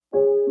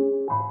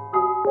Live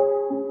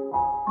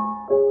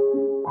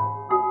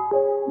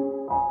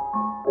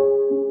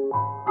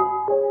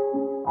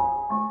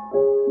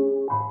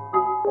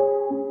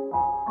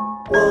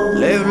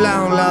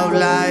long, love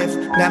life.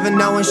 Never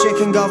know when shit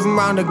can go from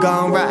wrong to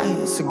gone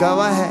right. So go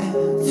ahead,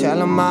 tell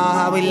them all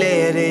how we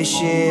live this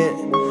shit.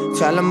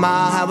 Tell them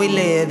all how we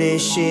live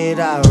this shit,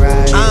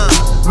 alright.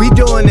 We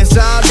doing this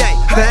all day.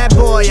 Bad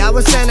boy, I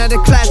was sent out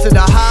of class to the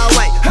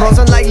hallway. Most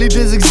unlikely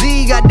to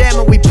succeed, goddamn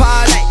it, we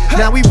parlay.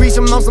 Now we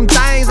reaching on some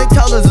things they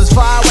told us was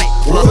far away.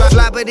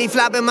 Floppity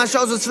flopping, my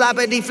shows was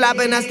floppity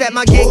flopping. I stepped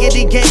my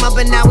giggity game up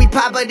and now we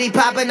poppity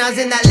popping. I was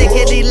in that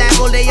lickety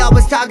lambo, they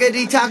always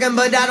talkity talking,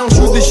 but I don't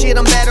shoot the shit,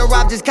 I'm better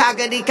off just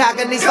cockity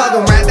cocking these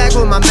fucking right back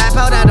with my map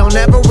out. I don't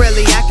ever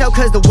really act out,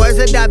 cause the words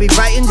that I be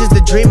writing just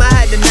a dream I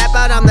had to nap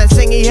out. I'm that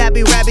singy,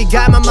 happy, rappy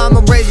guy, my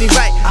mama raised me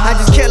right. I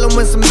just kill him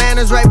with some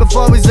manners right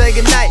before we say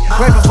goodnight,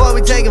 right before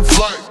we taking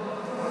flight.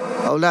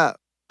 Hold up,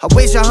 I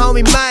wish a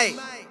homie might.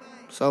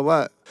 So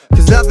what?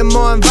 Cause nothing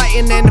more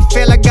inviting than the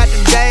feel I got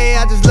today.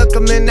 I just look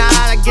 'em in the eye,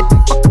 I get the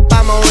fuck up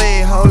out my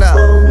way. Hold up,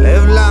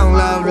 live long,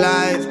 love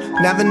life.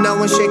 Never know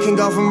when shit can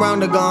go from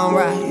wrong to gone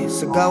right.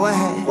 So go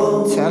ahead,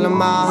 tell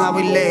them all how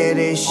we live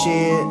this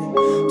shit.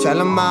 Tell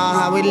them all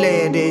how we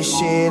live this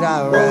shit,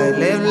 alright.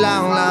 Live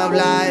long, love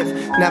life.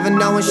 Never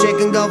know when shit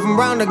can go from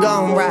wrong to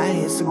gone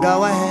right. So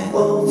go ahead,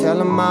 tell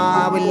them all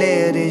how we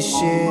live this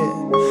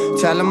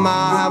shit. Tell them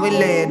all how we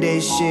live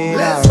this shit,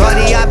 alright.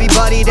 Buddy, I be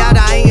buddied out,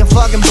 I ain't your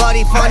fucking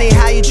buddy. Funny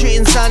how you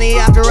treating Sonny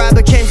after I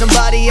became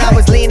somebody. I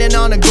was leaning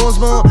on a goon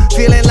spoon,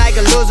 feeling like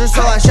a loser,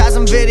 so I shot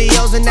some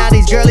videos and now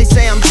these girlies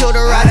say I'm cute.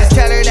 I just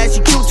tell her that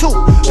she cute too,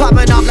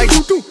 popping off like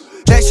doo-doo.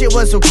 That shit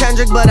was so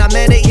Kendrick, but I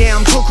meant it, yeah,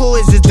 I'm cuckoo.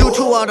 It's just due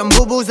to all them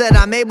boo-boos that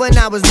I made when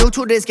I was new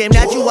to this game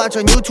that you watch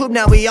on YouTube.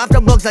 Now we off the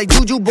books like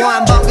Juju, boy,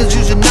 I'm bonkers,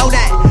 you should know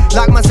that.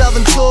 Locked myself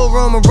into a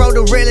room and wrote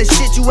the realest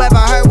shit you ever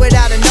heard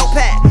without a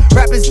notepad.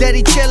 Rappers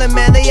steady chillin',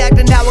 man, they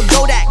actin' how a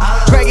Kodak.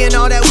 Breaking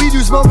all that we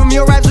do, smoke from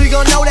your raps, we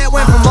gon' know that.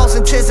 Went from most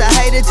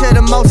anticipated to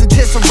the most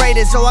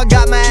anticipated. So I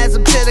got my ass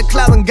up to the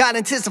club and got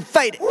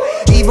anticipated.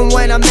 Even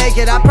when I make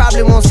it, I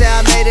probably won't say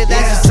I made it.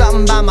 That's just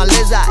something by my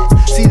lizard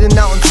eyes. See the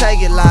note and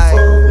take it like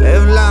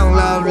live long,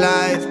 love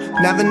life.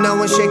 Never know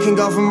when shit can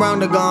go from wrong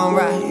to gone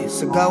right.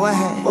 So go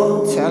ahead,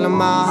 tell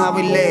them all how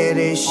we live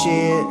this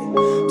shit.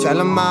 Tell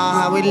them all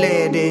how we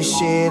live this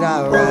shit,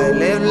 alright.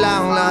 Live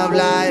long, love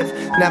life.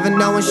 Never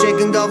know when shit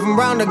can go from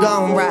wrong to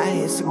gone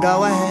right. So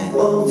go ahead,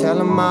 tell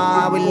them all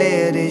how we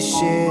live this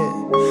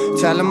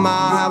shit. Tell them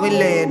all how we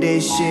live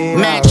this shit.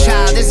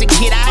 Madchild, as a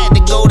kid I had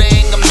to go to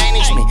anger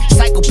management.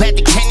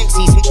 Psychopathic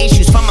tendencies and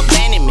issues from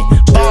abandonment.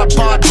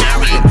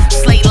 Barbarian,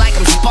 slay like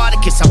I'm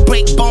Spartacus. I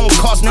break bone,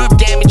 cause nerve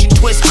damage and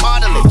twist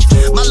cartilage.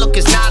 My look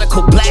is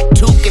nautical, black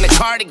toque in a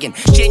cardigan.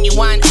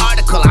 Genuine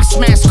article, I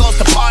smash skulls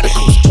to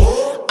particles.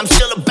 I'm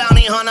still a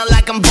bounty hunter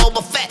like I'm Boba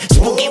Fett.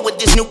 Spooky with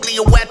this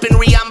nuclear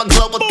weaponry, I'm a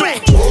global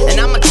threat.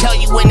 And I'ma tell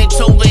you when it's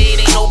over, it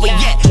ain't over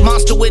yet.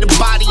 Monster with a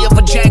body of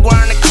a jaguar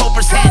and a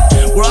cobra's head.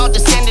 We're all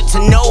descendants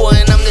of Noah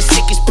and I'm the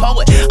sickest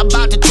poet.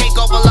 About to take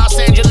over Los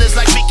Angeles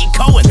like Mickey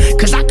Cohen.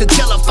 Cause I could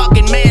kill a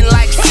fucking man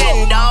like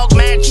Sin, dog.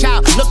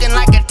 Madchild, looking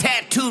like a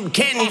tattooed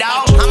Ken,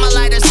 dog. I'ma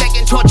light a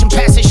second torch and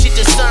pass this shit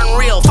to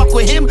SonReal. Fuck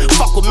with him,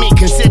 fuck with me,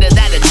 consider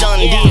that a done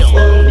deal.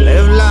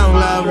 Live long,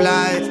 love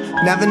life.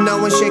 Never know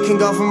when shit can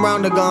go from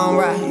wrong to gone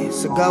right.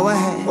 So go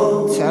ahead,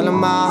 tell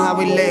them all how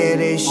we live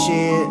this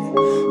shit.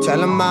 Tell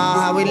them all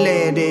how we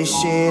live this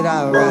shit,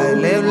 alright.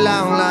 Live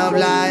long, love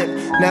life.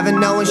 Never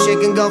know when shit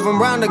can go from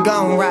wrong to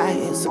gone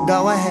right. So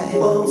go ahead,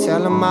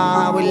 tell them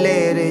all how we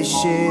live this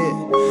shit.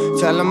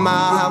 Tell them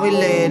all how we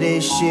live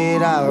this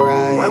shit,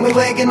 alright. When we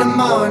wake in the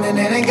morning,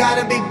 it ain't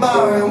gotta be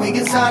boring. We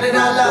can start it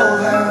all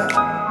over.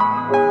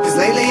 Cause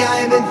lately I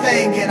ain't been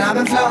thinking, I've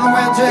been floating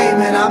around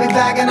dreaming. I'll be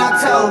back in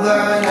October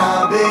and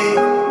I'll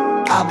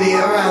be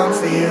around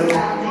for you,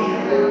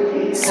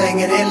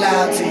 singing it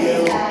loud to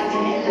you.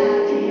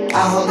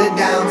 I'll hold it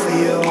down for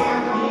you.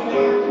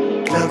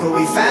 Look what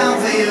we found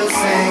for you,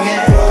 sing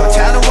it. Go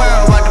tell the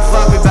world what the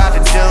fuck we about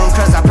to do,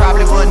 cause I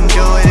probably wouldn't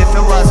do it if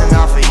it wasn't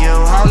all for you.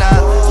 Hold